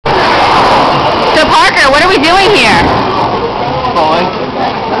what are we doing here? Bowling.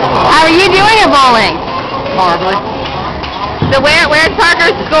 How are you doing at bowling? Horribly. So where's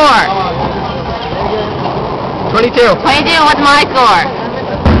Parker's score? 22. 22, what's my score?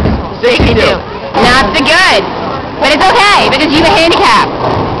 62. Not so good. But it's okay, because you have a handicap.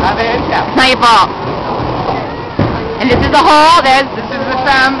 I have a handicap. It's not your fault. And this is the hole, there's This is the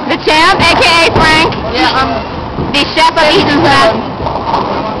the champ, a.k.a. Frank. Yeah, The chef of Eaton's Nest.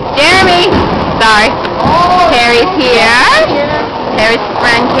 Jeremy. Sorry. Terry's here. Terry's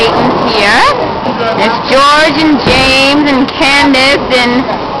friend Caton's here. There's George and James and Candace and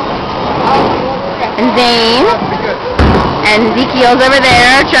Zane. And Ezekiel's over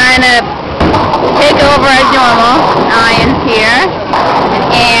there trying to take over as normal. Ian's here.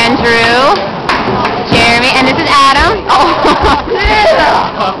 And Andrew. Jeremy. And this is Adam. Oh.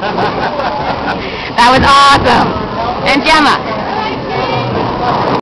 That was awesome. And Gemma.